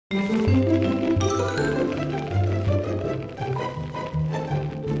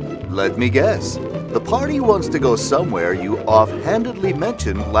Let me guess. The party wants to go somewhere you offhandedly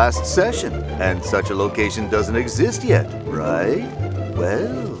mentioned last session, and such a location doesn't exist yet, right?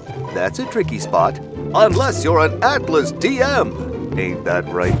 Well, that's a tricky spot. Unless you're an Atlas DM. Ain't that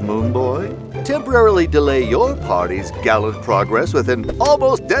right, Moon Boy? Temporarily delay your party's gallant progress with an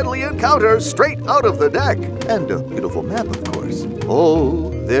almost deadly encounter straight out of the deck. And a beautiful map, of course. Oh,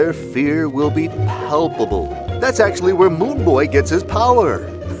 their fear will be palpable. That's actually where Moon Boy gets his power.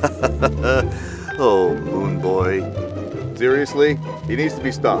 Oh, Moon Boy. Seriously? He needs to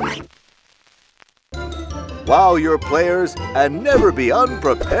be stopped. Wow your players and never be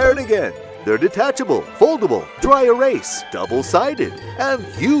unprepared again. They're detachable, foldable, dry erase, double-sided, and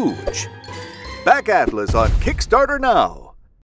huge. Back Atlas on Kickstarter now.